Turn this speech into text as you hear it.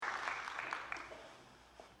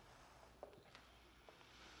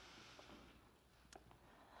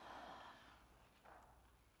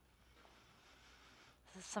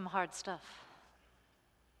This is some hard stuff.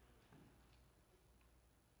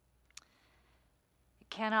 You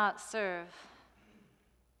cannot serve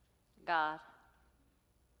God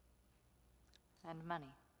and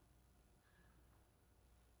money.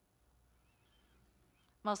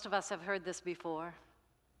 Most of us have heard this before,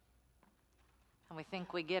 and we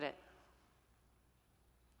think we get it.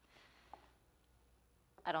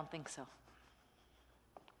 I don't think so.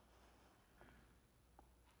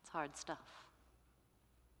 It's hard stuff.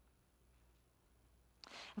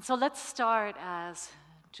 And so let's start as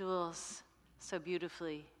Jules so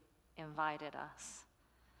beautifully invited us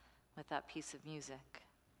with that piece of music,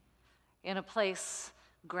 in a place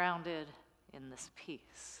grounded in this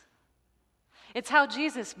peace. It's how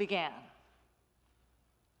Jesus began.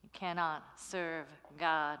 You cannot serve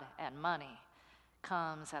God and money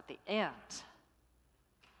comes at the end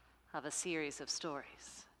of a series of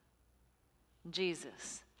stories.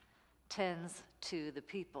 Jesus tends to the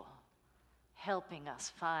people, helping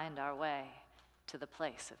us find our way to the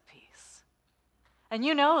place of peace. And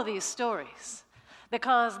you know these stories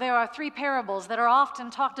because there are 3 parables that are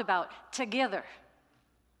often talked about together.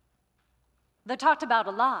 They're talked about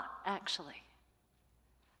a lot, actually.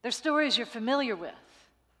 They're stories you're familiar with.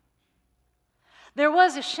 There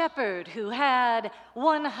was a shepherd who had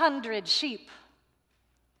 100 sheep,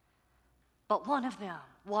 but one of them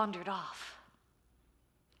wandered off.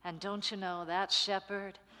 And don't you know that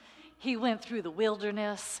shepherd? He went through the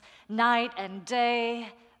wilderness, night and day,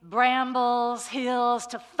 brambles, hills,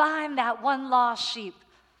 to find that one lost sheep.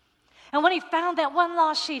 And when he found that one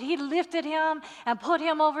lost sheep, he lifted him and put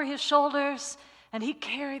him over his shoulders, and he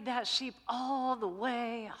carried that sheep all the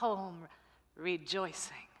way home,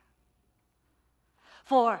 rejoicing.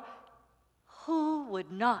 For who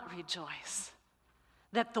would not rejoice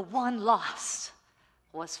that the one lost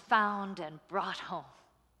was found and brought home?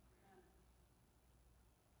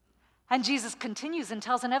 And Jesus continues and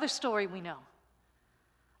tells another story we know.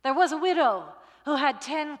 There was a widow who had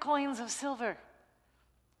 10 coins of silver,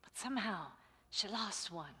 but somehow she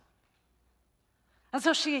lost one. And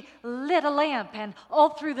so she lit a lamp, and all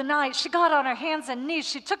through the night, she got on her hands and knees.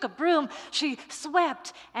 She took a broom, she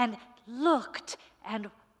swept and looked and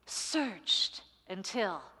searched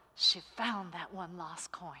until she found that one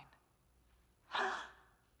lost coin.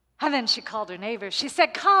 And then she called her neighbors. She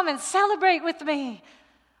said, "Come and celebrate with me."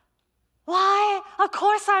 Why? Of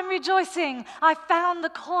course I'm rejoicing. I found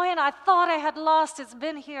the coin I thought I had lost. It's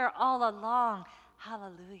been here all along.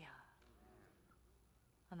 Hallelujah.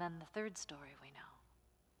 And then the third story we know.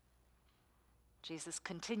 Jesus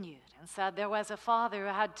continued and said there was a father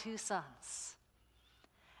who had 2 sons.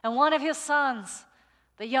 And one of his sons,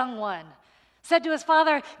 the young one, said to his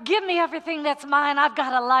father, "Give me everything that's mine. I've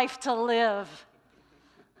got a life to live."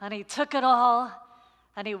 And he took it all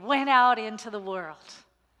and he went out into the world.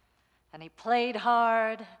 And he played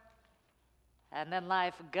hard, and then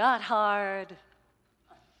life got hard,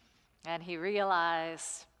 and he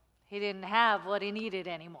realized he didn't have what he needed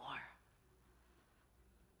anymore.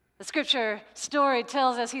 The scripture story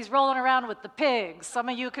tells us he's rolling around with the pigs. Some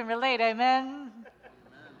of you can relate, amen? Amen.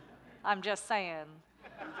 I'm just saying.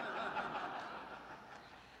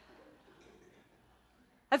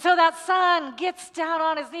 And so that son gets down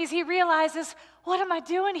on his knees. He realizes, what am I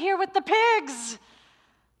doing here with the pigs?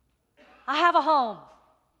 I have a home.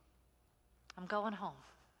 I'm going home.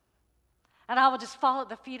 And I will just fall at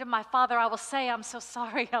the feet of my father. I will say, "I'm so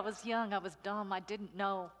sorry. I was young. I was dumb. I didn't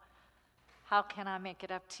know. How can I make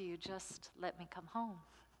it up to you? Just let me come home."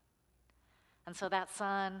 And so that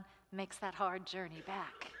son makes that hard journey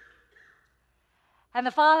back. And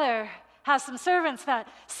the father has some servants that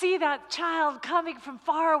see that child coming from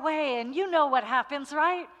far away, and you know what happens,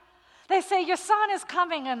 right? They say, "Your son is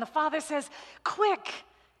coming," and the father says, "Quick,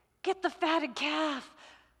 get the fatted calf,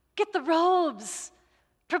 get the robes,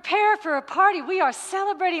 prepare for a party. We are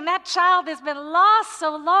celebrating that child that's been lost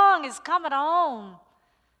so long is coming home."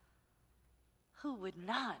 Who would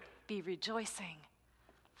not be rejoicing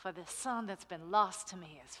for the son that's been lost to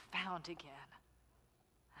me is found again?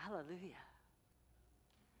 Hallelujah.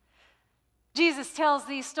 Jesus tells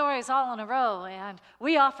these stories all in a row, and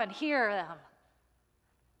we often hear them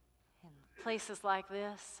in places like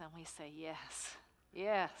this, and we say, yes,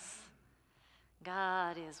 yes.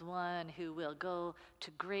 God is one who will go to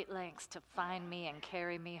great lengths to find me and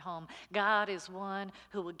carry me home. God is one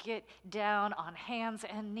who will get down on hands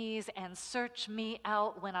and knees and search me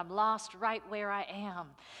out when I'm lost right where I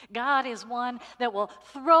am. God is one that will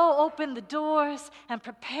throw open the doors and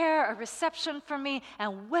prepare a reception for me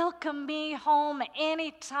and welcome me home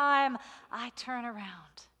anytime I turn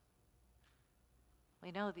around. We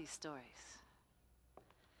know these stories.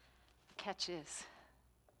 The catch is,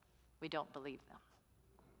 we don't believe them.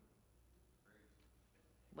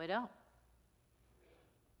 We don't.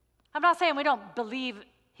 I'm not saying we don't believe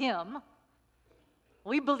him.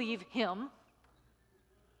 We believe him.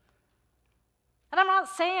 And I'm not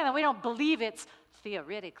saying that we don't believe it's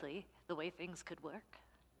theoretically the way things could work.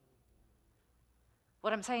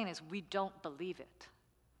 What I'm saying is we don't believe it.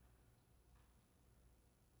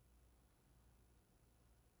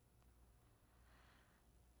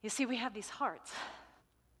 You see, we have these hearts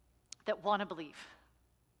that want to believe,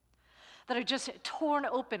 that are just torn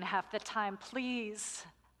open half the time. Please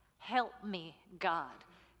help me, God.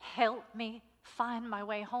 Help me find my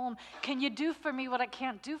way home. Can you do for me what I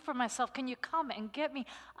can't do for myself? Can you come and get me?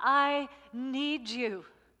 I need you.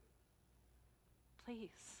 Please.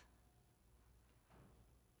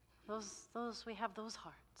 We have those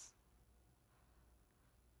hearts.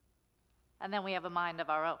 And then we have a mind of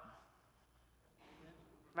our own.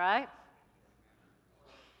 Right?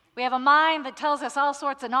 We have a mind that tells us all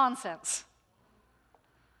sorts of nonsense.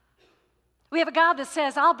 We have a God that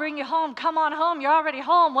says, I'll bring you home. Come on home. You're already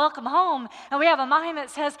home. Welcome home. And we have a mind that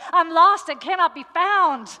says, I'm lost and cannot be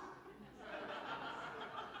found.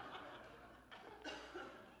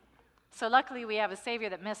 So luckily we have a Savior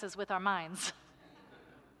that messes with our minds.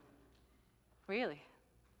 Really.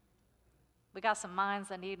 We got some minds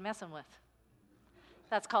that need messing with.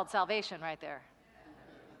 That's called salvation right there.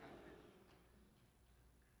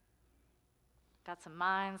 Got some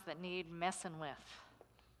minds that need messing with.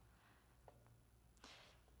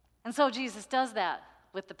 And so Jesus does that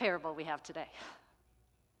with the parable we have today.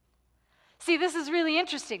 See, this is really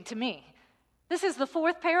interesting to me. This is the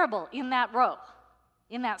fourth parable in that row,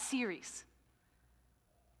 in that series.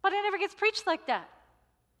 But it never gets preached like that.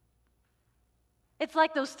 It's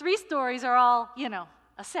like those three stories are all,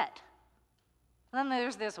 a set. And then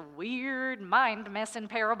there's this weird mind-messing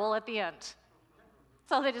parable at the end.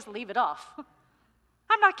 So they just leave it off.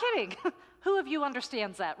 I'm not kidding. Who of you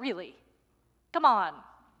understands that, really? Come on.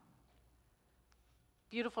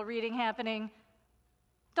 Beautiful reading happening.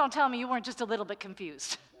 Don't tell me you weren't just a little bit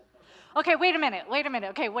confused. Okay, wait a minute.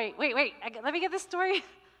 Okay, wait. Let me get this story.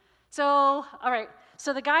 So, all right.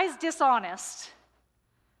 So the guy's dishonest.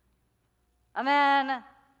 And then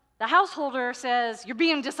the householder says, you're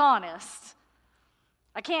being dishonest.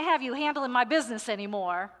 I can't have you handling my business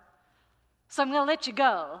anymore. So I'm going to let you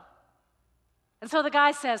go. And so the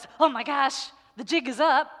guy says, oh my gosh, the jig is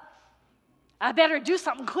up. I better do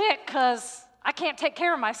something quick because I can't take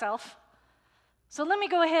care of myself. So let me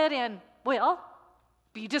go ahead and,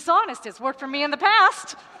 be dishonest. It's worked for me in the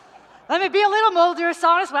past. Let me be a little more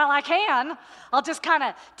dishonest. Well, I can. I'll just kind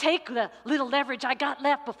of take the little leverage I got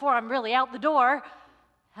left before I'm really out the door,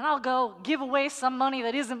 and I'll go give away some money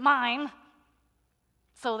that isn't mine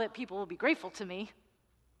so that people will be grateful to me.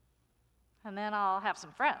 And then I'll have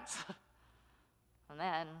some friends. And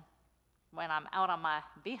then when I'm out on my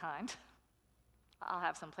behind, I'll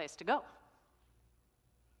have some place to go.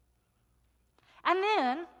 And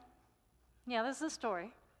then, this is the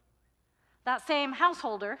story, that same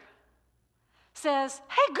householder says,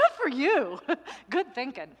 hey, good for you. Good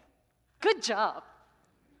thinking. Good job.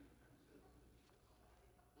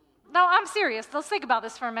 No, I'm serious. Let's think about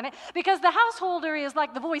this for a minute. Because the householder is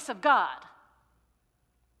like the voice of God.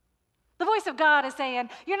 The voice of God is saying,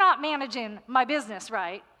 you're not managing my business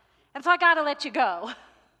right, and so I got to let you go.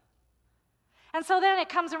 And so then it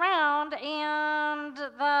comes around, and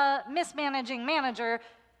the mismanaging manager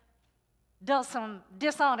does some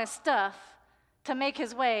dishonest stuff to make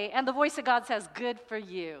his way, and the voice of God says, good for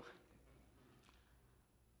you.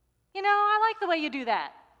 I like the way you do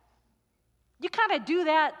that. You kind of do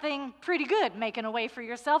that thing pretty good, making a way for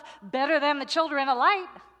yourself, better than the children of light.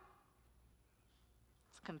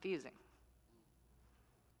 It's confusing.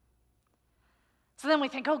 So then we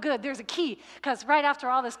think, oh good, there's a key, because right after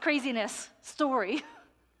all this craziness story,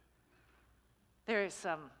 there's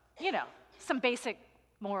some basic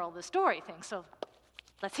moral of the story thing. So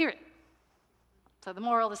let's hear it. So the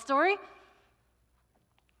moral of the story,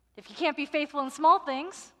 if you can't be faithful in small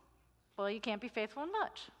things, you can't be faithful in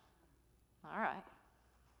much. All right.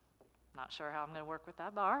 Not sure how I'm going to work with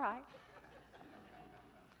that, but all right.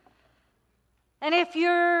 And if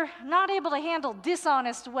you're not able to handle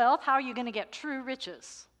dishonest wealth, how are you going to get true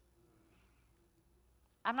riches?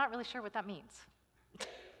 I'm not really sure what that means.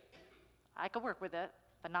 I could work with it,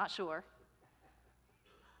 but not sure.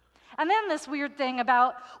 And then this weird thing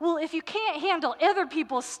about, if you can't handle other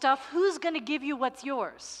people's stuff, who's going to give you what's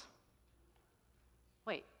yours?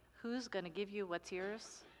 Wait, who's going to give you what's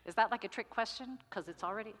yours? Is that like a trick question? Because it's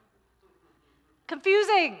already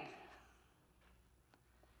confusing.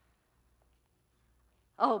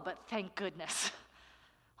 Oh, but thank goodness.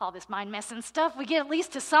 all this mind-messing stuff. We get at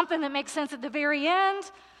least to something that makes sense at the very end.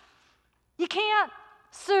 You can't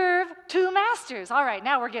serve two masters. All right,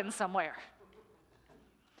 now we're getting somewhere.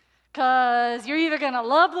 Because you're either going to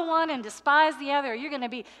love the one and despise the other, or you're going to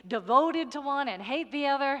be devoted to one and hate the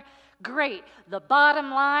other. Great. The bottom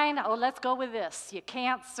line, let's go with this. You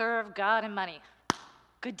can't serve God and money.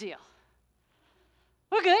 Good deal.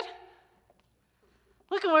 We're good.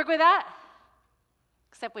 We can work with that.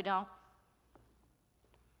 Except we don't.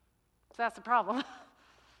 So that's the problem.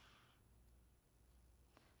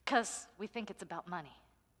 Because we think it's about money.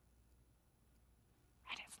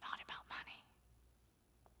 And it's not about money.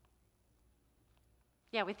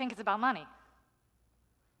 Yeah, we think it's about money.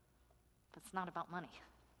 But it's not about money.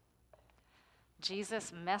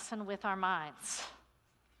 Jesus messing with our minds.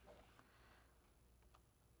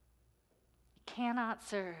 You cannot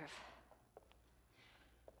serve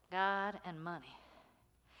God and money.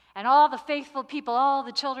 And all the faithful people, all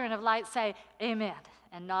the children of light say, amen,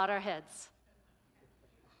 and nod our heads.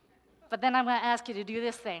 But then I'm going to ask you to do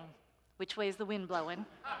this thing. Which way is the wind blowing?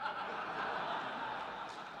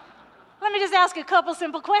 Let me just ask a couple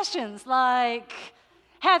simple questions, like,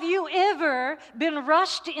 have you ever been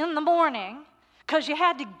rushed in the morning because you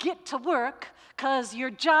had to get to work because your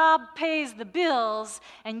job pays the bills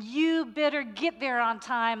and you better get there on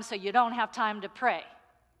time so you don't have time to pray?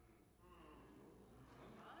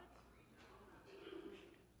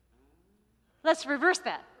 Let's reverse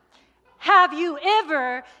that. Have you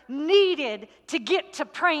ever needed to get to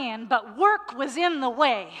praying, but work was in the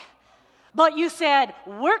way? But you said,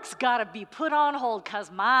 work's got to be put on hold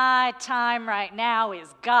because my time right now is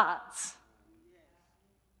God's.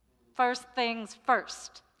 First things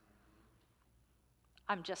first.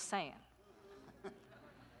 I'm just saying.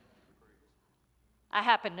 I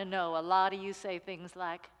happen to know a lot of you say things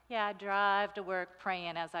like, yeah, I drive to work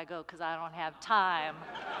praying as I go because I don't have time.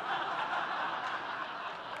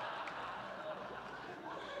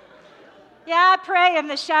 Yeah, I pray in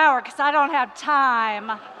the shower because I don't have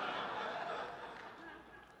time.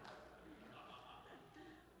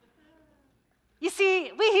 You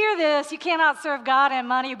see, we hear this, you cannot serve God and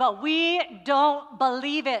money, but we don't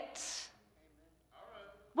believe it.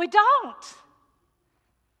 We don't.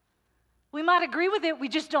 We might agree with it, we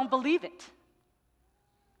just don't believe it.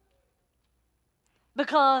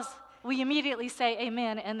 Because we immediately say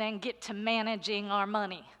amen and then get to managing our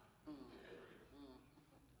money.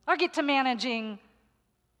 Or get to managing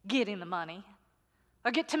getting the money.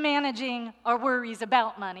 Or get to managing our worries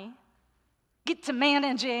about money. Get to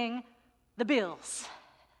managing the bills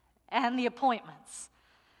and the appointments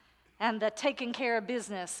and the taking care of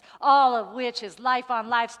business, all of which is life on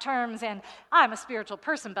life's terms. And I'm a spiritual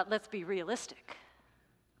person, but let's be realistic.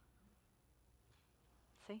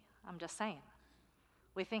 See, I'm just saying.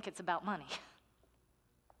 We think it's about money.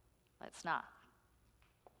 It's not.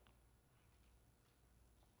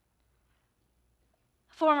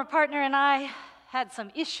 A former partner and I had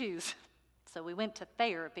some issues, so we went to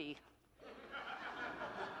therapy.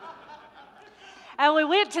 And we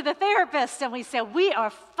went to the therapist and we said, we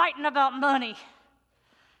are fighting about money.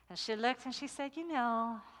 And she looked and she said, you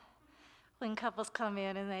know, when couples come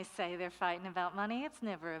in and they say they're fighting about money, it's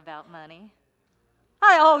never about money.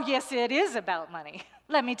 Oh, yes, it is about money.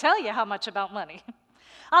 Let me tell you how much about money.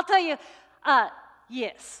 I'll tell you,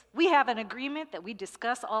 yes, we have an agreement that we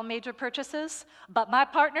discuss all major purchases, but my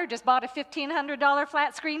partner just bought a $1,500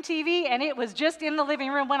 flat screen TV and it was just in the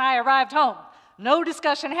living room when I arrived home. No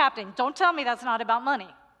discussion happening. Don't tell me that's not about money.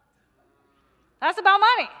 That's about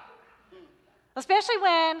money. Especially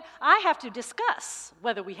when I have to discuss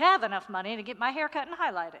whether we have enough money to get my hair cut and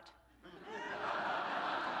highlighted.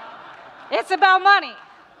 It's about money.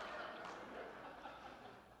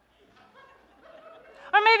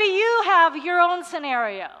 Or maybe you have your own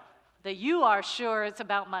scenario that you are sure it's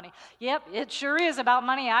about money. Yep, it sure is about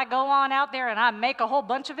money. I go on out there and I make a whole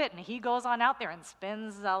bunch of it, and he goes on out there and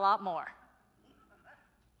spends a lot more.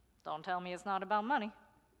 Don't tell me it's not about money.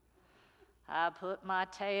 I put my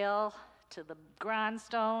tail to the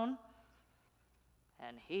grindstone,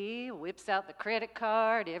 and he whips out the credit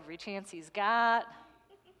card every chance he's got.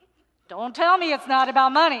 Don't tell me it's not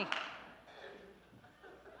about money.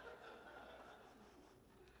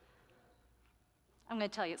 I'm going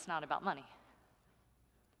to tell you it's not about money.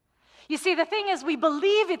 You see, the thing is, we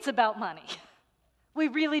believe it's about money. We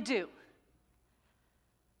really do.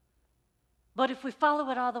 But if we follow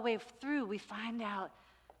it all the way through, we find out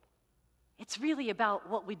it's really about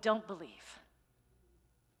what we don't believe.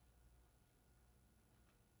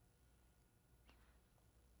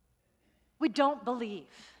 We don't believe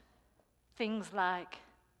things like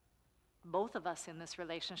both of us in this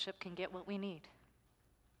relationship can get what we need.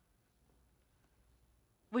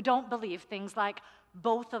 We don't believe things like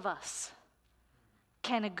both of us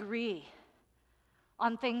can agree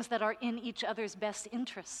on things that are in each other's best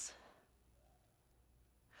interests.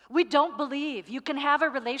 We don't believe you can have a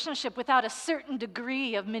relationship without a certain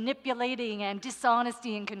degree of manipulating and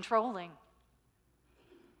dishonesty and controlling.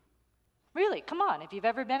 Really, come on, if you've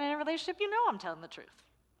ever been in a relationship, you know I'm telling the truth.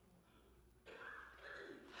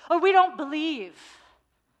 Or we don't believe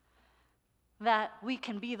that we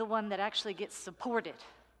can be the one that actually gets supported.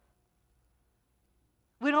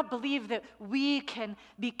 We don't believe that we can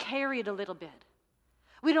be carried a little bit.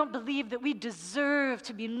 We don't believe that we deserve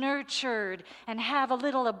to be nurtured and have a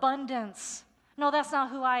little abundance. No, that's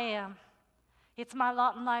not who I am. It's my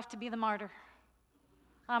lot in life to be the martyr.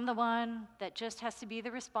 I'm the one that just has to be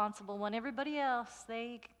the responsible one. Everybody else,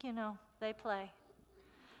 they play.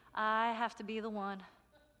 I have to be the one.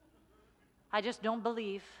 I just don't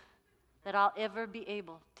believe that I'll ever be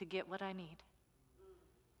able to get what I need.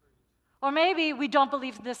 Or maybe we don't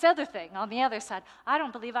believe this other thing on the other side. I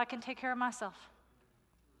don't believe I can take care of myself.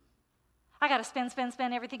 I got to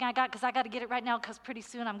spend everything I got because I got to get it right now because pretty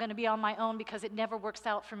soon I'm going to be on my own because it never works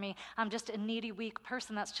out for me. I'm just a needy, weak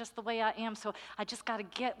person. That's just the way I am. So I just got to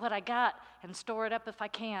get what I got and store it up if I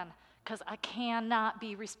can because I cannot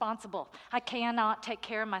be responsible. I cannot take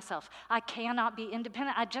care of myself. I cannot be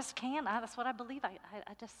independent. I just can't. That's what I believe.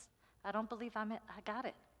 I don't believe I got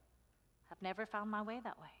it. I've never found my way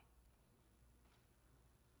that way.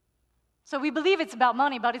 So we believe it's about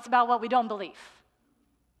money, but it's about what we don't believe.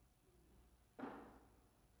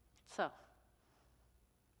 So,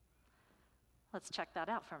 let's check that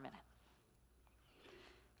out for a minute.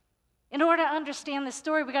 In order to understand this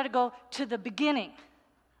story, we got to go to the beginning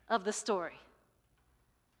of the story.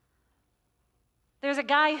 There's a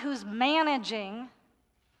guy who's managing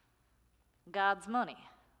God's money.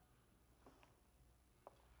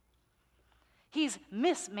 He's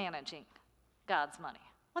mismanaging God's money.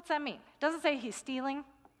 What's that mean? It doesn't say he's stealing.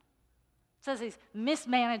 It says he's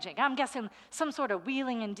mismanaging. I'm guessing some sort of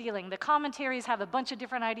wheeling and dealing. The commentaries have a bunch of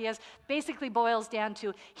different ideas. Basically boils down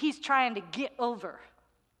to he's trying to get over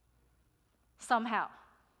somehow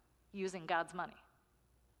using God's money.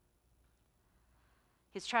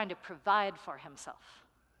 He's trying to provide for himself.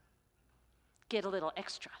 Get a little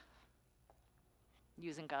extra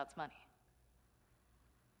using God's money.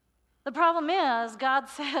 The problem is God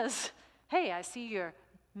says, hey, I see you're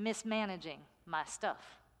mismanaging my stuff.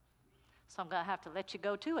 So I'm going to have to let you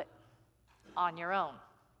go to it on your own.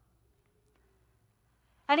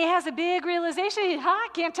 And he has a big realization, I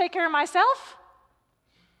can't take care of myself.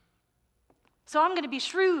 So I'm going to be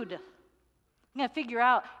shrewd. I'm going to figure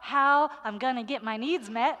out how I'm going to get my needs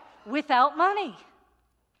met without money.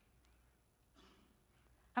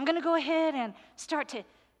 I'm going to go ahead and start to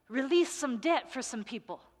release some debt for some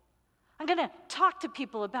people. I'm going to talk to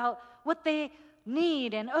people about what they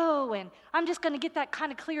need and I'm just going to get that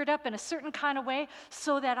kind of cleared up in a certain kind of way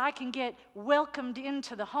so that I can get welcomed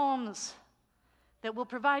into the homes that will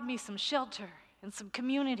provide me some shelter and some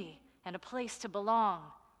community and a place to belong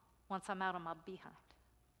once I'm out on my behind.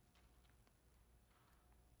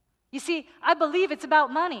 You see, I believe it's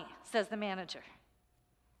about money, says the manager,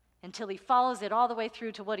 until he follows it all the way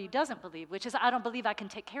through to what he doesn't believe, which is I don't believe I can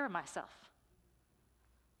take care of myself,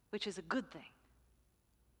 which is a good thing,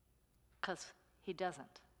 because he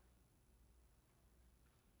doesn't.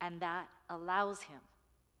 And that allows him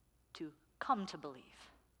to come to believe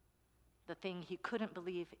the thing he couldn't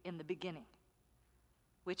believe in the beginning,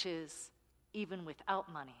 which is even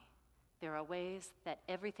without money, there are ways that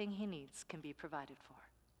everything he needs can be provided for.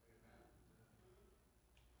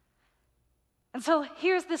 And so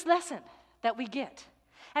here's this lesson that we get.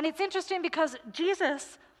 And it's interesting because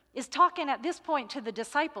Jesus is talking at this point to the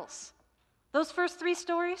disciples. Those first 3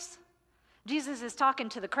 stories, Jesus is talking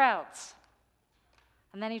to the crowds.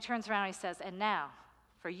 And then he turns around and he says, and now,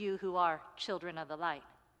 for you who are children of the light,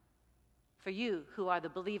 for you who are the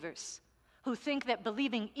believers, who think that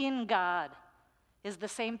believing in God is the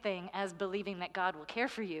same thing as believing that God will care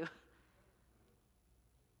for you.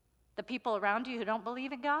 The people around you who don't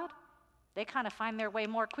believe in God, they kind of find their way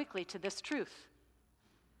more quickly to this truth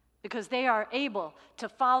because they are able to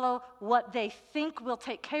follow what they think will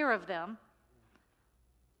take care of them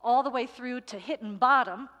all the way through to hitting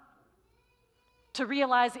bottom to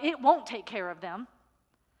realize it won't take care of them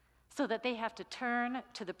so that they have to turn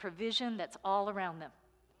to the provision that's all around them.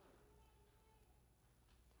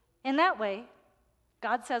 In that way,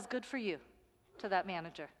 God says, good for you to that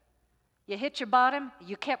manager. You hit your bottom,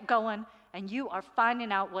 you kept going, and you are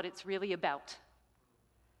finding out what it's really about.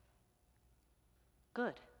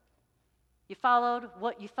 Good. You followed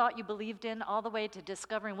what you thought you believed in all the way to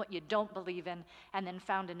discovering what you don't believe in, and then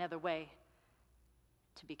found another way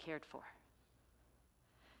to be cared for.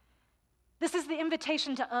 This is the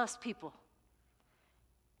invitation to us, people.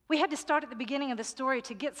 We had to start at the beginning of the story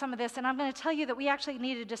to get some of this, and I'm going to tell you that we actually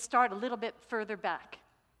needed to start a little bit further back,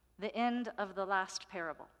 the end of the last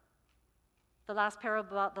parable. The last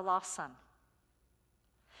parable about the lost son.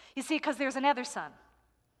 You see, because there's another son.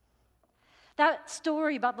 That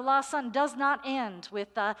story about the lost son does not end with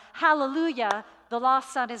hallelujah, the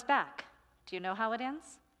lost son is back. Do you know how it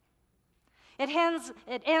ends? It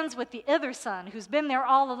ends with the other son who's been there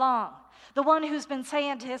all along. The one who's been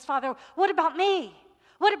saying to his father, what about me?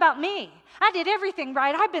 What about me? I did everything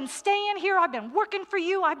right. I've been staying here. I've been working for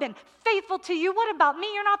you. I've been faithful to you. What about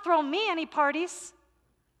me? You're not throwing me any parties.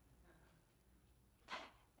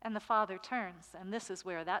 And the father turns, and this is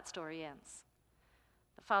where that story ends.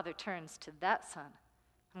 The father turns to that son.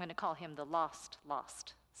 I'm going to call him the lost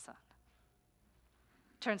son.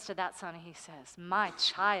 Turns to that son and he says, my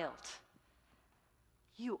child,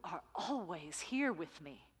 you are always here with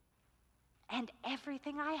me, and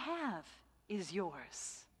everything I have is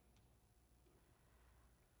yours.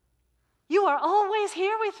 You are always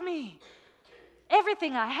here with me.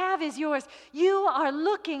 Everything I have is yours. You are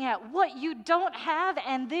looking at what you don't have,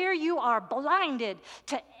 and there you are blinded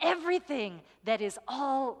to everything that is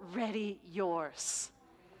already yours.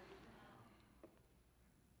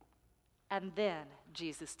 And then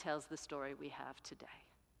Jesus tells the story we have today.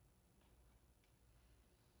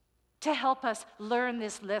 To help us learn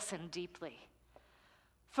this lesson deeply.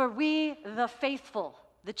 For we, the faithful,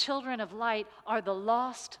 the children of light, are the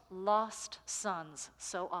lost sons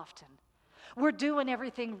so often. We're doing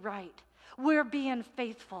everything right. We're being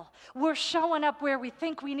faithful. We're showing up where we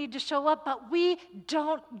think we need to show up, but we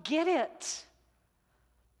don't get it.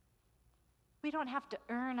 We don't have to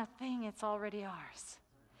earn a thing, it's already ours.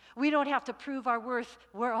 We don't have to prove our worth,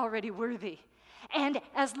 we're already worthy. And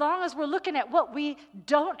as long as we're looking at what we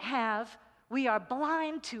don't have, we are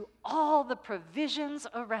blind to all the provisions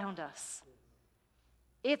around us.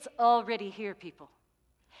 It's already here, people.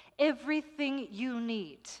 Everything you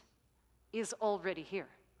need is already here.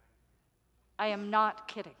 I am not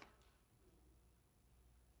kidding.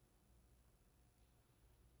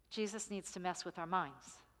 Jesus needs to mess with our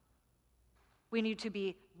minds. We need to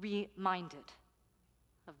be reminded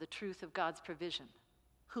of the truth of God's provision,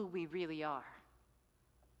 who we really are,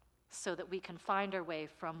 so that we can find our way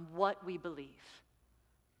from what we believe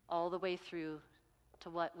all the way through to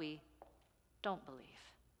what we don't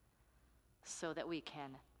believe, so that we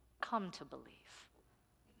can come to believe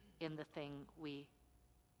in the thing we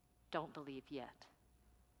don't believe yet,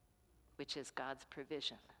 which is God's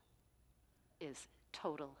provision is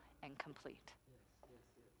total and complete.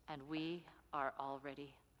 And we are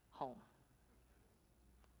already home.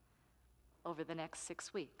 Over the next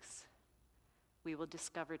 6 weeks, we will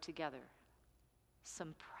discover together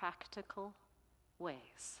some practical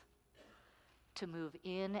ways to move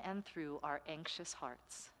in and through our anxious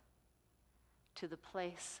hearts to the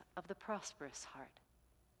place of the prosperous heart,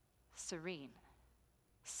 serene,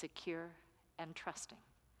 secure, and trusting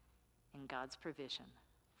in God's provision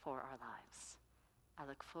for our lives. I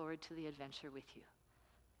look forward to the adventure with you.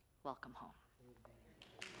 Welcome home.